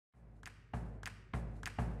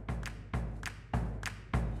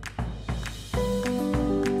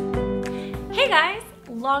guys,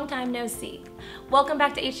 long time no see. Welcome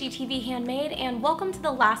back to HGTV Handmade and welcome to the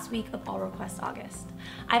last week of All Request August.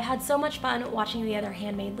 I've had so much fun watching the other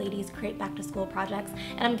handmade ladies create back to school projects,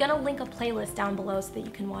 and I'm gonna link a playlist down below so that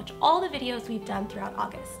you can watch all the videos we've done throughout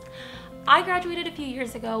August. I graduated a few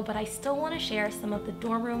years ago, but I still want to share some of the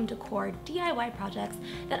dorm room decor DIY projects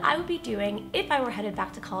that I would be doing if I were headed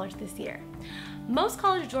back to college this year. Most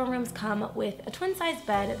college dorm rooms come with a twin-size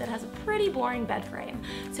bed that has a pretty boring bed frame,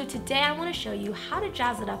 so today I want to show you how to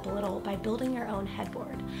jazz it up a little by building your own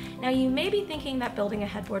headboard. Now you may be thinking that building a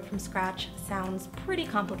headboard from scratch sounds pretty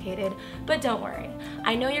complicated, but don't worry.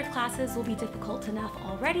 I know your classes will be difficult enough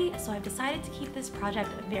already, so I've decided to keep this project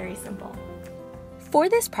very simple. For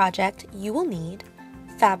this project, you will need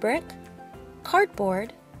fabric,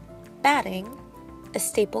 cardboard, batting, a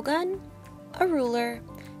staple gun, a ruler,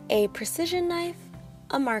 a precision knife,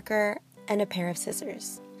 a marker, and a pair of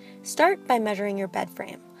scissors. Start by measuring your bed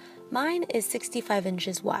frame. Mine is 65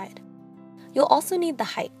 inches wide. You'll also need the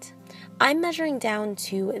height. I'm measuring down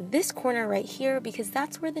to this corner right here because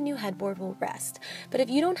that's where the new headboard will rest. But if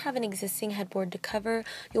you don't have an existing headboard to cover,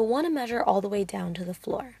 you'll want to measure all the way down to the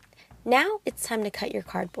floor. Now it's time to cut your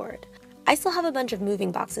cardboard. I still have a bunch of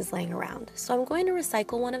moving boxes laying around, so I'm going to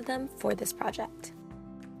recycle one of them for this project.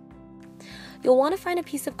 You'll want to find a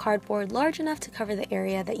piece of cardboard large enough to cover the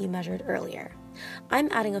area that you measured earlier. I'm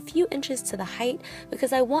adding a few inches to the height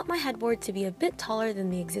because I want my headboard to be a bit taller than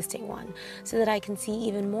the existing one, so that I can see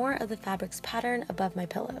even more of the fabric's pattern above my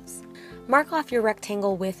pillows. Mark off your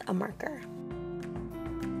rectangle with a marker.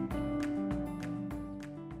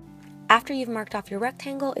 After you've marked off your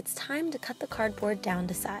rectangle, it's time to cut the cardboard down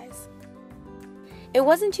to size. It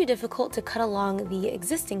wasn't too difficult to cut along the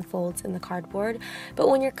existing folds in the cardboard, but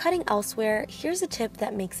when you're cutting elsewhere, here's a tip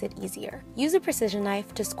that makes it easier. Use a precision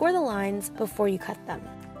knife to score the lines before you cut them.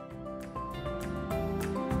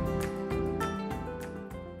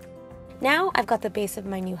 Now I've got the base of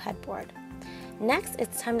my new headboard. Next,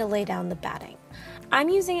 it's time to lay down the batting. I'm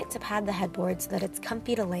using it to pad the headboard so that it's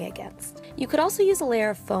comfy to lay against. You could also use a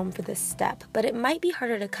layer of foam for this step, but it might be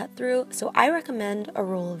harder to cut through, so I recommend a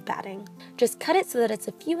roll of batting. Just cut it so that it's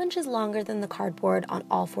a few inches longer than the cardboard on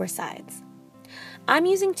all four sides. I'm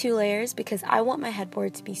using 2 layers because I want my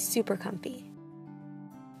headboard to be super comfy.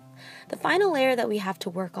 The final layer that we have to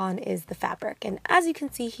work on is the fabric, and as you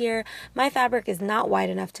can see here, my fabric is not wide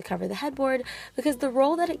enough to cover the headboard because the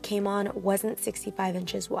roll that it came on wasn't 65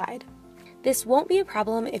 inches wide. This won't be a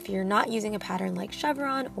problem if you're not using a pattern like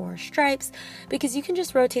chevron or stripes because you can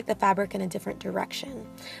just rotate the fabric in a different direction.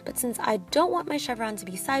 But since I don't want my chevron to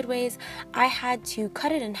be sideways, I had to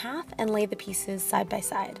cut it in half and lay the pieces side by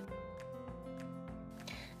side.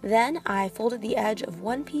 Then I folded the edge of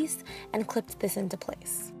one piece and clipped this into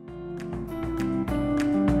place.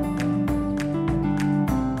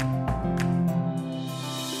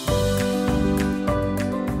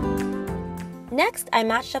 Next, I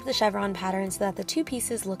matched up the chevron pattern so that the 2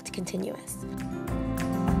 pieces looked continuous.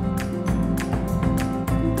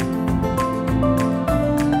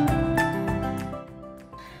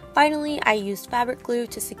 Finally, I used fabric glue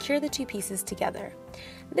to secure the 2 pieces together.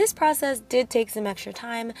 This process did take some extra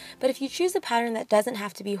time, but if you choose a pattern that doesn't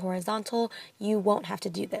have to be horizontal, you won't have to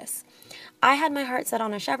do this. I had my heart set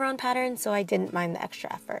on a chevron pattern, so I didn't mind the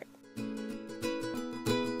extra effort.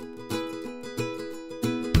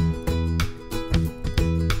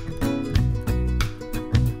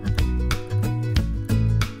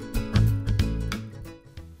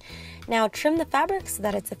 Now trim the fabric so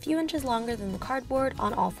that it's a few inches longer than the cardboard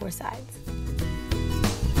on all 4 sides.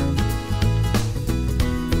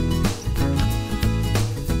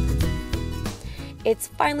 It's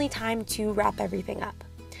finally time to wrap everything up.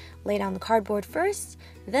 Lay down the cardboard first,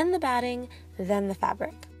 then the batting, then the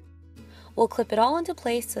fabric. We'll clip it all into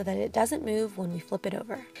place so that it doesn't move when we flip it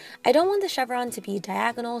over. I don't want the chevron to be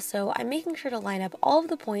diagonal, so I'm making sure to line up all of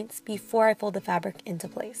the points before I fold the fabric into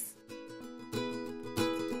place.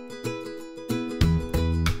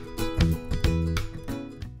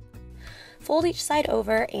 Fold each side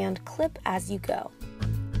over and clip as you go.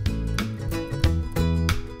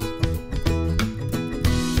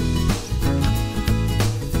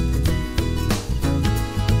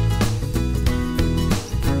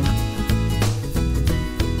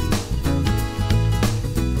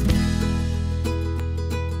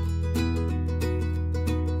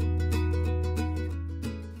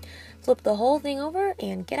 Flip the whole thing over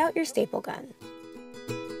and get out your staple gun.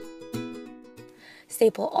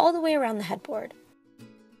 Staple all the way around the headboard.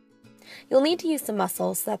 You'll need to use some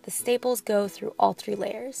muscle so that the staples go through all 3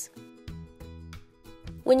 layers.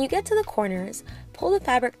 When you get to the corners, pull the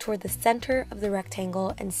fabric toward the center of the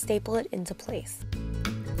rectangle and staple it into place.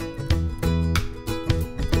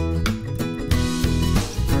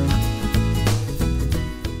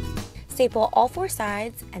 Staple all 4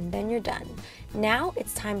 sides and then you're done. Now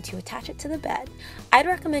it's time to attach it to the bed. I'd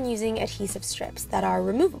recommend using adhesive strips that are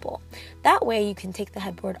removable. That way you can take the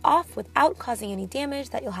headboard off without causing any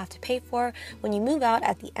damage that you'll have to pay for when you move out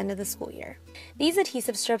at the end of the school year. These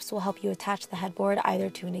adhesive strips will help you attach the headboard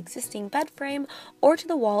either to an existing bed frame or to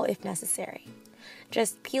the wall if necessary.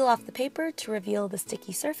 Just peel off the paper to reveal the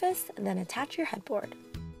sticky surface and then attach your headboard.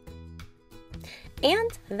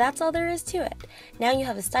 And that's all there is to it. Now you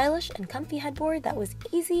have a stylish and comfy headboard that was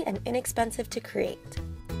easy and inexpensive to create.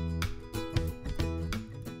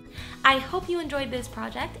 I hope you enjoyed this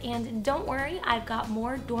project, and don't worry, I've got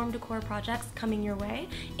more dorm decor projects coming your way,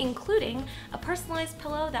 including a personalized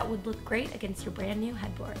pillow that would look great against your brand new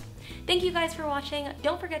headboard. Thank you guys for watching.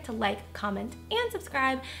 Don't forget to like, comment, and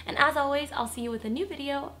subscribe, and as always, I'll see you with a new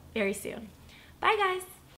video very soon. Bye guys!